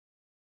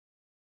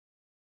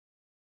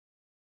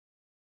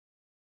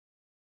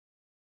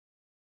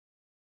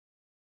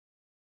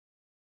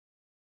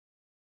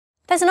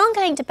There's an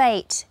ongoing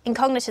debate in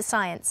cognitive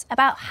science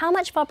about how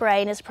much of our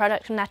brain is a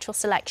product of natural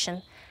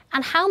selection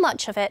and how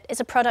much of it is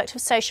a product of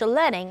social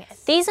learning.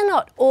 These are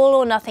not all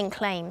or nothing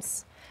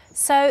claims.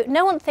 So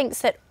no one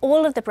thinks that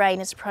all of the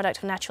brain is a product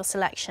of natural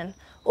selection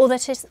or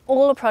that it's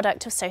all a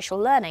product of social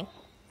learning.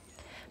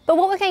 But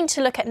what we're going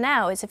to look at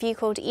now is a view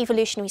called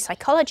evolutionary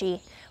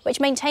psychology, which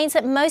maintains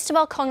that most of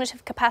our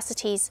cognitive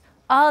capacities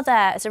are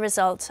there as a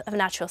result of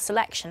natural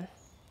selection.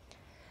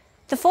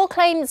 The four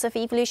claims of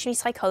evolutionary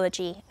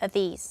psychology are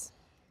these.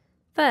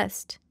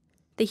 First,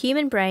 the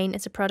human brain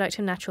is a product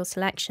of natural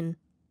selection.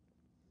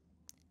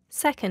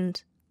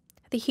 Second,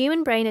 the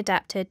human brain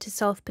adapted to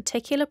solve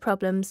particular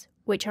problems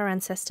which our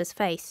ancestors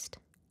faced.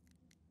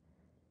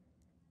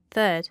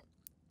 Third,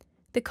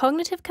 the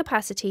cognitive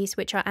capacities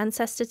which our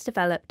ancestors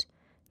developed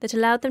that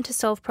allowed them to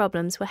solve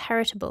problems were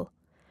heritable.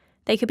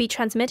 They could be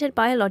transmitted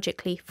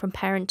biologically from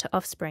parent to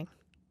offspring.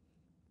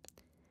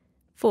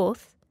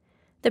 Fourth,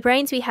 the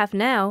brains we have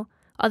now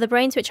are the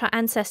brains which our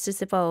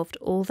ancestors evolved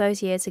all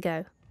those years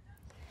ago.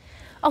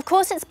 Of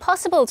course, it's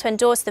possible to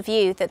endorse the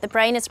view that the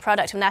brain is a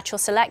product of natural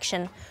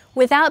selection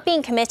without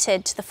being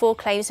committed to the four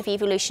claims of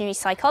evolutionary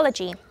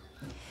psychology.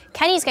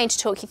 Kenny's going to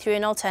talk you through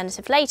an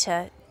alternative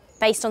later,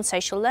 based on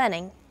social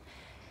learning.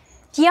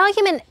 The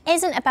argument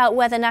isn't about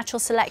whether natural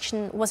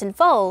selection was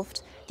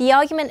involved. The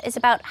argument is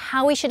about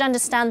how we should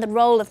understand the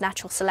role of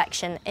natural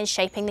selection in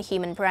shaping the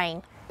human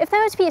brain. If there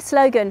were to be a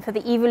slogan for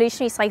the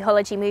evolutionary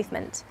psychology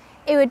movement,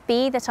 it would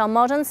be that our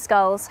modern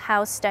skulls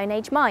house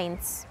StoneAge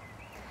minds.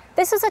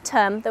 This was a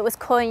term that was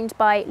coined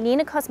by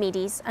Lena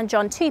Cosmides and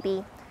John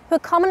Tooby, who are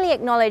commonly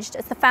acknowledged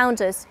as the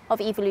founders of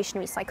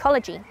evolutionary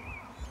psychology.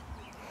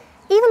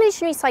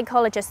 Evolutionary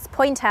psychologists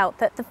point out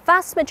that the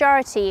vast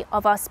majority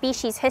of our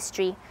species'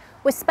 history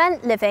was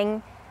spent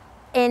living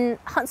in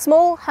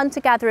small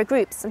hunter-gatherer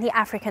groups in the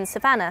African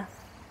savanna.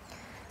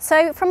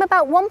 So from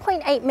about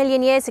 1.8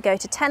 million years ago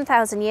to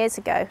 10,000 years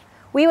ago,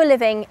 we were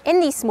living in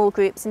these small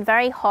groups in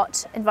very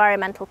hot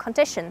environmental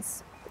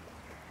conditions.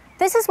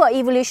 This is what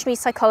evolutionary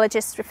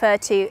psychologists refer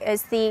to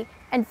as the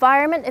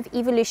environment of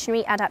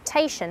evolutionary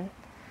adaptation.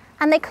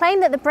 And they claim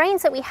that the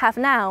brains that we have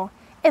now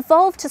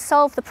evolved to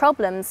solve the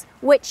problems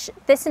which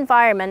this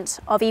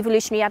environment of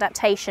evolutionary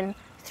adaptation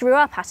threw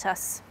up at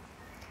us.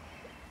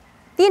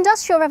 The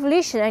Industrial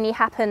Revolution only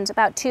happened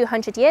about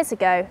 200 years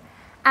ago,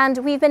 and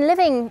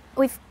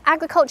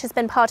agriculture's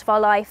been part of our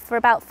life for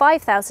about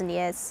 5,000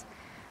 years.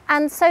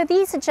 And so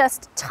these are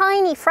just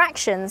tiny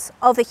fractions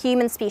of the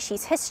human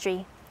species'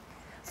 history.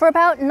 For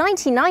about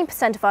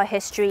 99% of our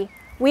history,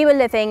 we were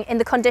living in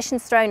the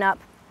conditions thrown up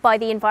by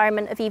the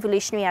environment of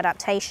evolutionary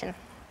adaptation.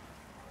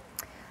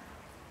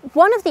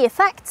 One of the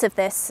effects of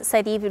this,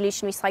 say the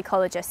evolutionary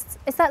psychologists,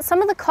 is that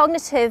some of the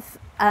cognitive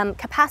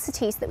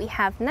capacities that we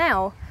have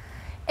now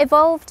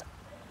evolved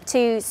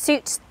to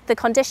suit the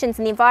conditions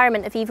in the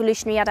environment of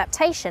evolutionary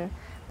adaptation,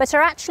 but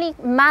are actually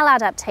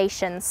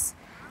maladaptations.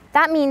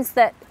 That means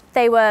that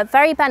they were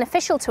very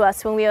beneficial to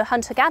us when we were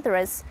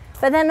hunter-gatherers,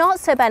 but they're not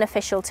so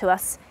beneficial to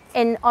us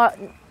in our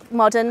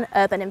modern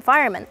urban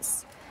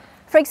environments.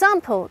 For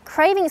example,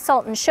 craving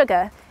salt and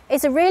sugar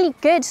is a really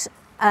good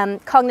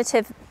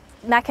cognitive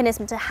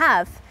mechanism to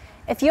have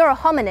if you're a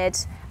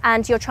hominid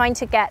and you're trying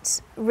to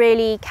get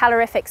really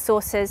calorific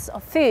sources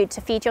of food to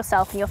feed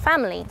yourself and your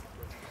family.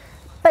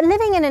 But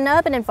living in an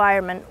urban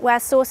environment where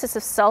sources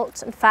of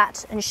salt and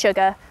fat and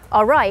sugar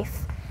are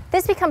rife,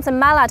 this becomes a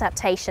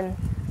maladaptation.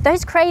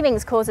 Those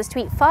cravings cause us to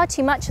eat far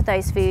too much of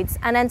those foods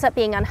and ends up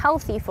being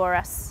unhealthy for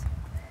us.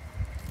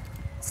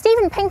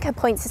 Steven Pinker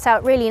points this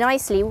out really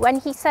nicely when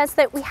he says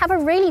that we have a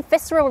really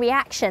visceral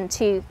reaction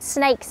to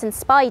snakes and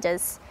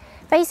spiders,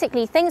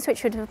 basically things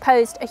which would have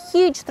posed a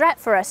huge threat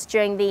for us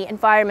during the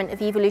environment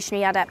of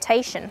evolutionary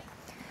adaptation.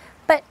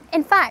 But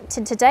in fact,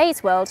 in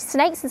today's world,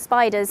 snakes and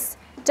spiders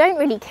don't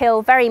really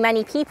kill very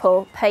many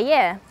people per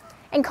year,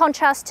 in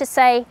contrast to,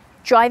 say,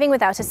 driving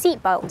without a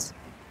seatbelt.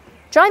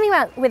 Driving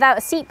without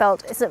a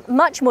seatbelt is a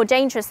much more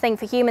dangerous thing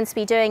for humans to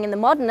be doing in the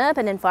modern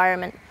urban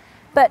environment,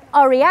 but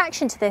our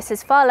reaction to this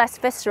is far less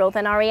visceral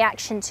than our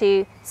reaction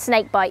to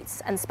snake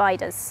bites and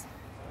spiders.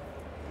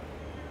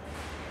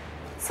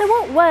 So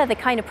what were the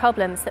kind of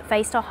problems that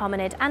faced our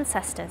hominid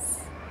ancestors?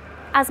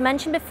 As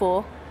mentioned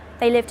before,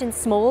 they lived in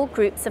small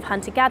groups of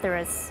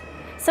hunter-gatherers.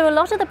 So a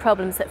lot of the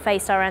problems that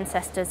faced our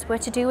ancestors were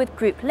to do with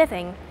group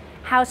living,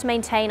 how to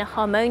maintain a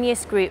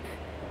harmonious group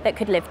that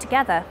could live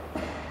together.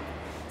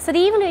 So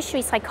the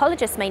evolutionary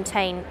psychologists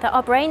maintain that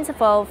our brains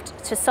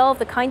evolved to solve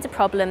the kinds of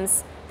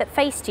problems that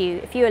faced you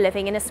if you were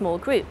living in a small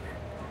group.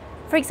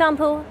 For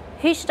example,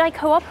 who should I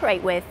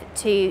cooperate with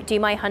to do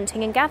my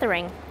hunting and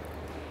gathering?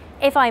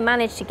 If I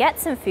manage to get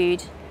some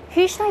food,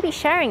 who should I be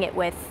sharing it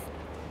with?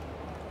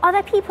 Are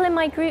there people in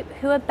my group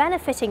who are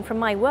benefiting from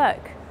my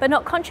work but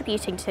not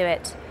contributing to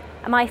it?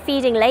 Am I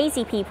feeding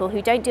lazy people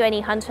who don't do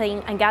any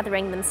hunting and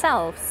gathering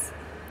themselves?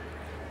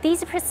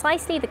 These are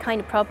precisely the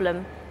kind of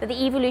problem that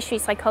the evolutionary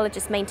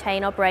psychologists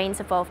maintain our brains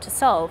evolved to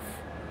solve.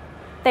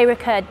 They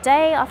recurred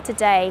day after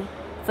day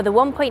for the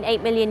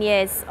 1.8 million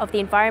years of the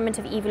environment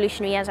of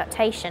evolutionary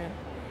adaptation,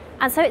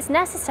 And so it's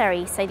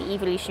necessary, say the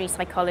evolutionary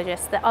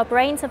psychologists, that our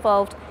brains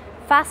evolved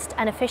fast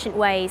and efficient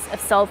ways of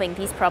solving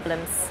these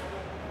problems.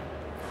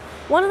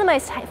 One of the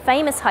most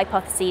famous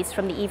hypotheses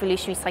from the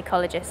evolutionary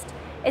psychologist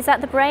is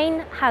that the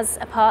brain has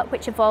a part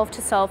which evolved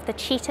to solve the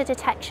cheater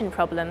detection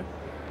problem.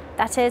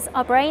 That is,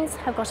 our brains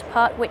have got a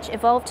part which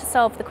evolved to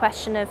solve the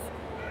question of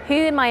who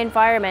in my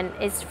environment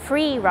is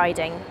free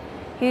riding,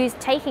 who's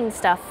taking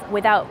stuff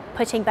without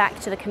putting back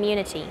to the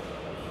community.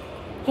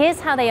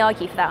 Here's how they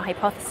argue for that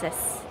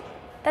hypothesis.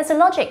 There's a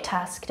logic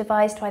task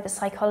devised by the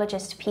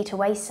psychologist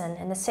pt2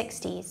 in the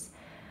 60s,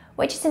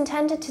 which is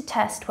intended to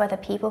test whether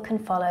people can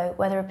follow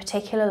whether a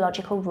particular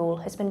logical rule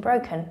has been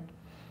broken.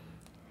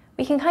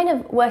 We can kind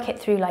of work it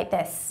through like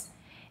this.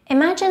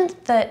 Imagine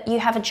that you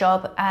have a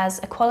job as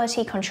a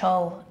quality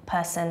control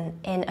person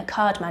in a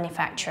card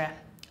manufacturer,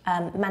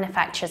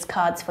 manufactures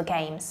cards for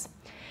games.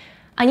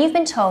 And you've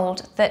been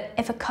told that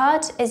if a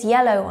card is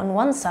yellow on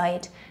one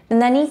side, then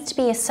there needs to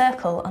be a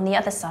circle on the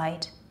other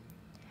side.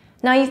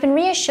 Now you've been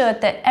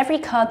reassured that every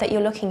card that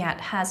you're looking at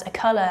has a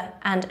colour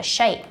and a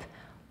shape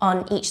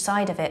on each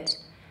side of it,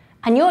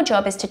 and your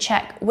job is to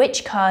check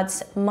which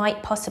cards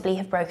might possibly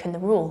have broken the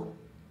rule.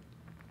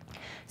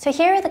 So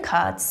here are the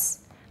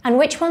cards, and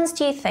which ones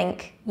do you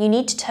think you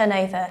need to turn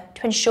over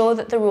to ensure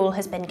that the rule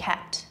has been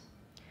kept?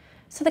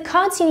 So the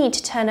cards you need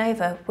to turn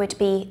over would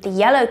be the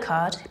yellow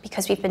card,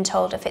 because we've been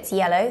told if it's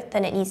yellow,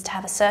 then it needs to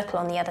have a circle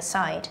on the other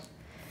side.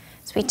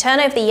 So we turn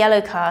over the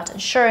yellow card,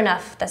 and sure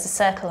enough, there's a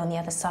circle on the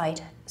other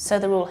side, so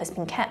the rule has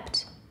been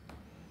kept.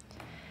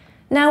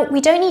 Now,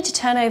 we don't need to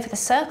turn over the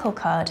circle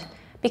card,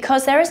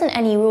 because there isn't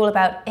any rule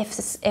about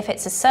if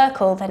it's a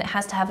circle, then it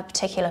has to have a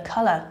particular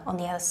colour on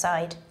the other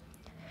side.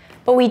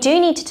 But we do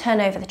need to turn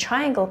over the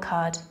triangle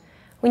card.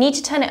 We need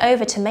to turn it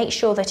over to make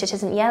sure that it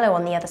isn't yellow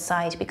on the other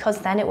side, because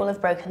then it will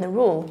have broken the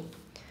rule.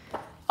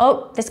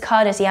 Oh, this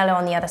card is yellow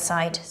on the other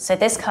side, so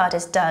this card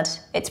is dud.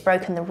 It's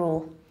broken the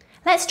rule.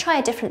 Let's try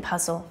a different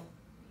puzzle.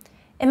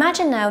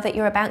 Imagine now that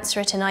you're a bouncer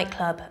at a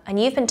nightclub, and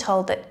you've been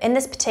told that in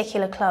this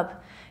particular club,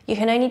 you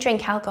can only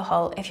drink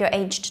alcohol if you're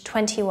aged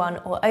 21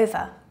 or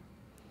over.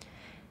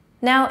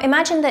 Now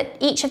imagine that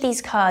each of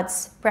these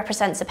cards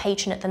represents a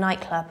patron at the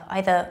nightclub,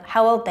 either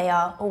how old they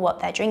are or what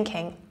they're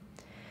drinking.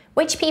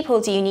 Which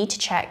people do you need to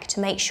check to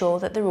make sure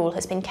that the rule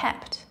has been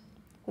kept?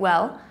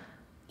 Well,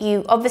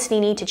 you obviously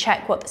need to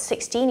check what the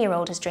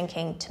 16-year-old is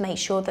drinking to make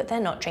sure that they're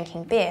not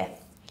drinking beer.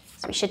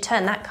 So we should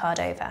turn that card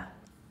over.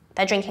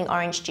 They're drinking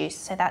orange juice,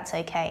 so that's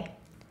okay.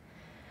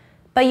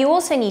 But you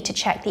also need to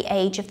check the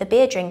age of the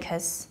beer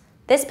drinkers.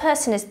 This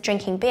person is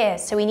drinking beer,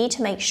 so we need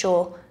to make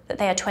sure that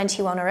they are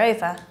 21 or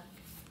over.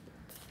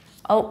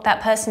 Oh,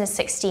 that person is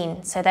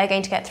 16, so they're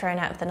going to get thrown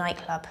out of the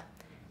nightclub.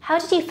 How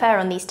did you fare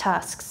on these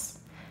tasks?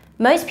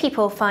 Most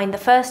people find the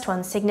first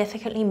one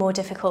significantly more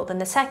difficult than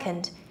the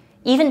second,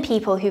 even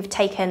people who've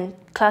taken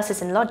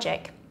classes in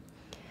logic.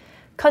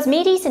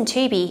 Cosmides and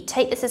Tooby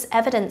take this as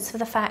evidence for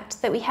the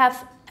fact that we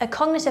have a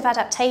cognitive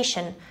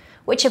adaptation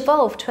which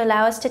evolved to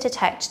allow us to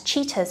detect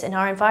cheaters in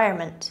our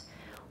environment.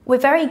 We're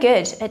very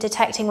good at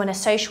detecting when a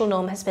social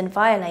norm has been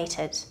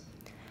violated.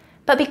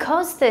 But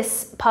because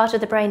this part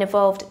of the brain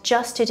evolved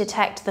just to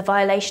detect the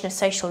violation of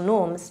social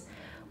norms,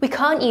 we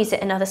can't use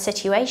it in other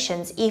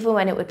situations, even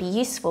when it would be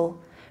useful.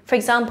 For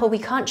example, we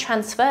can't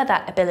transfer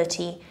that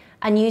ability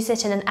and use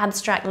it in an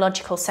abstract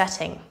logical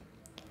setting.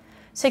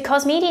 So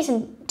Cosmides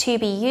and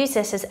Tooby use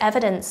this as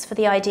evidence for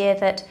the idea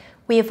that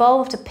we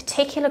evolved a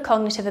particular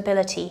cognitive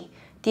ability,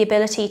 the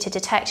ability to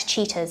detect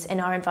cheaters in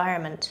our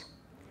environment.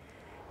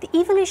 The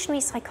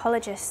evolutionary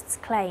psychologists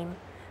claim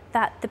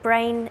that the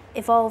brain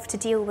evolved to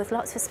deal with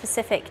lots of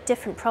specific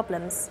different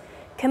problems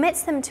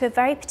commits them to a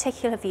very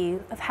particular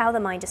view of how the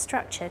mind is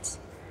structured.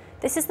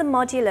 This is the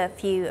modular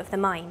view of the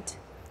mind.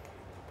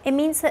 It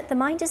means that the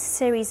mind is a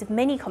series of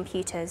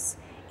mini-computers,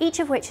 each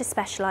of which is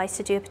specialised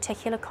to do a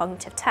particular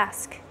cognitive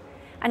task.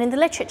 And in the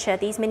literature,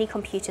 these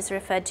mini-computers are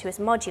referred to as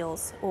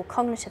modules, or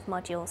cognitive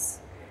modules.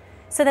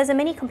 So there's a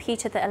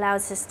mini-computer that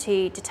allows us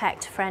to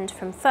detect friend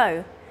from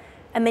foe,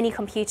 a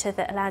mini-computer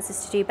that allows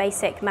us to do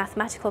basic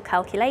mathematical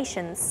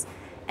calculations,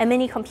 a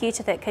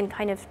mini-computer that can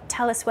kind of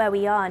tell us where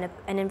we are in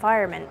an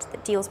environment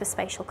that deals with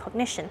spatial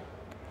cognition.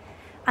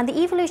 And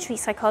the evolutionary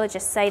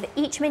psychologists say that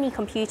each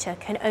mini-computer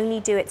can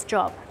only do its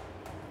job.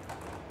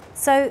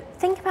 So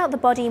think about the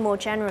body more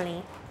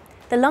generally.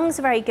 The lungs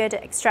are very good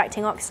at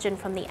extracting oxygen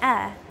from the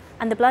air,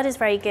 and the heart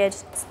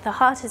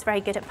is very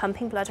good at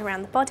pumping blood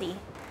around the body.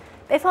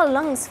 But if our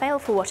lungs fail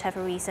for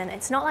whatever reason,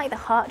 it's not like the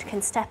heart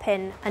can step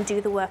in and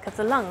do the work of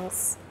the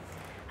lungs.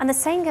 And the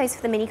same goes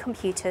for the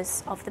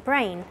mini-computers of the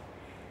brain.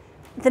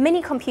 The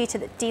mini-computer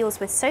that deals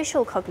with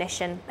social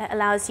cognition, that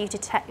allows you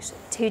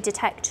to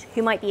detect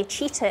who might be a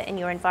cheater in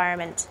your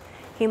environment,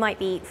 who might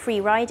be free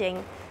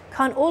riding,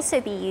 can also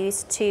be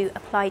used to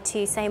apply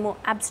to, say, a more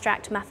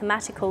abstract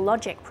mathematical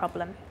logic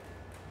problem.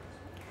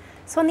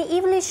 So on the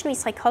evolutionary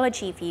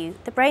psychology view,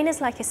 the brain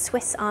is like a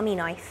Swiss Army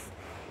knife.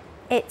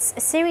 It's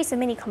a series of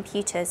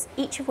mini-computers,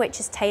 each of which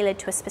is tailored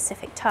to a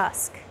specific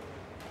task.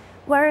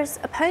 Whereas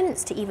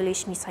opponents to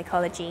evolutionary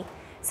psychology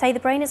say the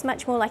brain is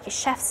much more like a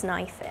chef's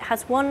knife. It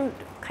has one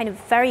kind of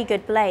very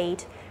good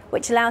blade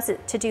which allows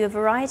it to do a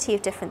variety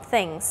of different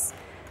things.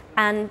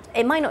 And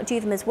it might not do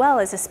them as well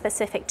as a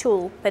specific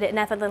tool, but it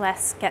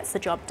nevertheless gets the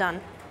job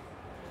done.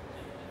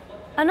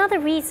 Another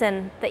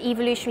reason that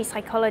evolutionary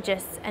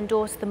psychologists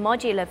endorse the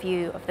modular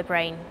view of the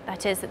brain,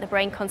 that is, that the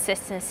brain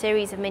consists in a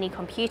series of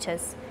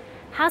mini-computers,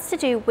 has to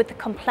do with the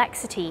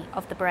complexity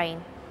of the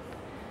brain.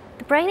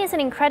 The brain is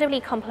an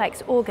incredibly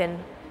complex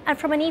organ, and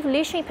from an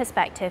evolutionary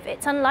perspective,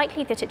 it's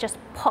unlikely that it just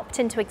popped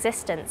into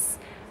existence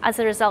as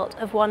a result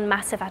of one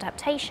massive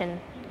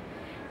adaptation.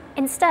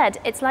 Instead,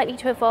 it's likely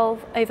to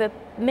evolve over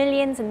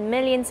millions and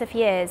millions of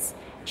years,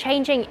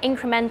 changing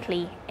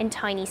incrementally in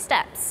tiny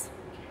steps.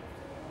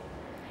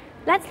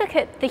 Let's look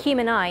at the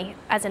human eye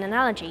as an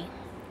analogy.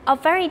 Our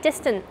very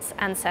distant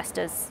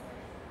ancestors,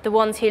 the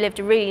ones who lived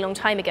a really long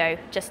time ago,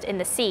 just in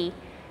the sea,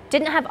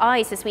 didn't have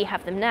eyes as we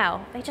have them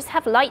now. They just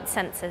have light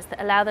sensors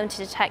that allow them to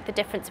detect the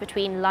difference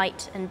between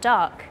light and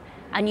dark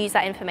and use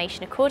that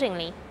information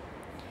accordingly.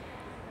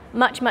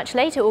 Much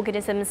later,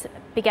 organisms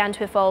began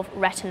to evolve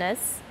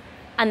retinas,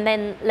 and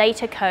then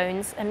later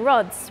cones and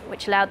rods,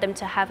 which allowed them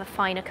to have a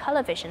finer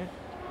color vision.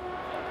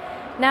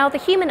 Now, the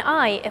human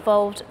eye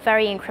evolved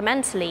very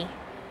incrementally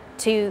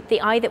to the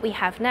eye that we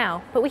have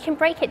now, but we can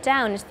break it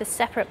down into the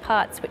separate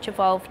parts which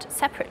evolved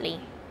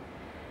separately.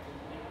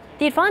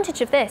 The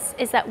advantage of this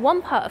is that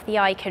one part of the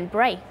eye can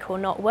break or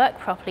not work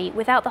properly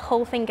without the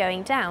whole thing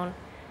going down.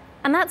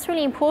 And that's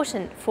really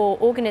important for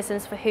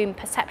organisms for whom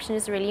perception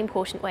is a really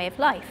important way of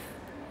life.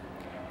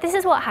 This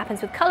is what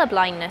happens with color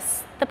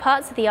blindness. The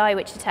parts of the eye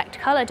which detect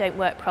color don't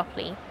work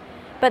properly.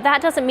 But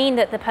that doesn't mean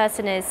that the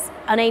person is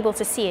unable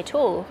to see at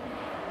all.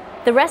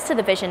 The rest of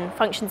the vision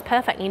functions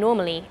perfectly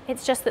normally.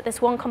 It's just that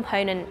this one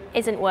component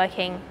isn't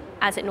working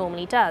as it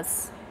normally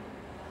does.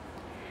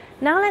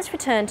 Now let's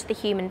return to the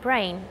human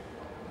brain.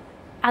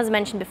 As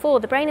mentioned before,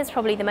 the brain is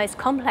probably the most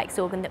complex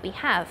organ that we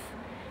have.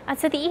 And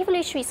so the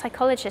evolutionary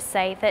psychologists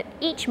say that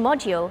each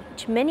module,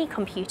 each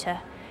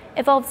mini-computer,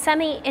 evolved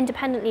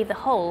semi-independently of the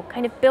whole,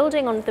 kind of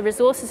building on the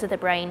resources of the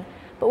brain,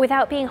 but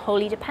without being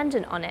wholly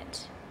dependent on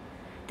it.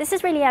 This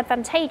is really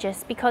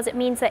advantageous because it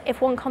means that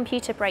if one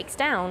computer breaks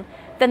down,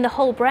 then the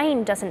whole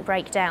brain doesn't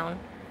break down.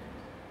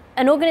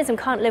 An organism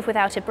can't live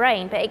without a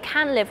brain, but it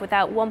can live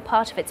without one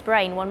part of its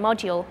brain, one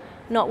module,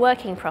 not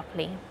working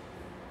properly.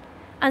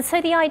 And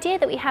so the idea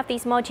that we have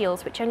these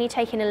modules which only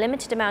take in a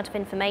limited amount of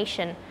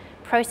information,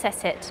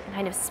 process it, and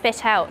kind of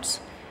spit out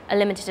a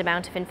limited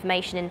amount of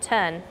information in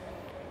turn,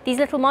 these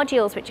little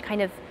modules which are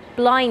kind of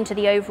blind to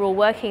the overall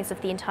workings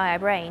of the entire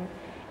brain,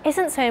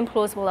 isn't so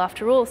implausible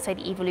after all, say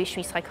the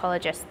evolutionary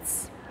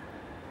psychologists.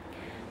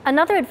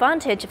 Another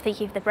advantage of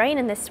thinking of the brain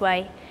in this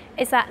way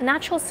is that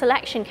natural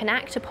selection can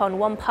act upon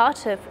one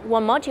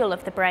module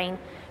of the brain,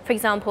 for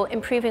example,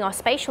 improving our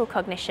spatial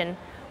cognition,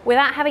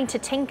 without having to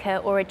tinker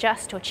or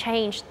adjust or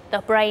change the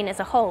brain as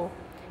a whole.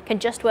 It can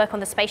just work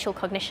on the spatial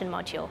cognition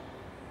module.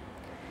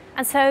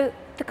 And so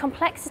the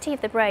complexity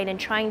of the brain in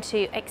trying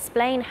to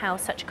explain how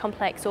such a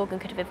complex organ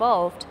could have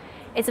evolved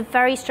is a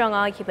very strong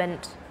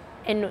argument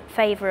in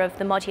favor of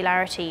the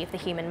modularity of the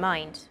human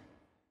mind.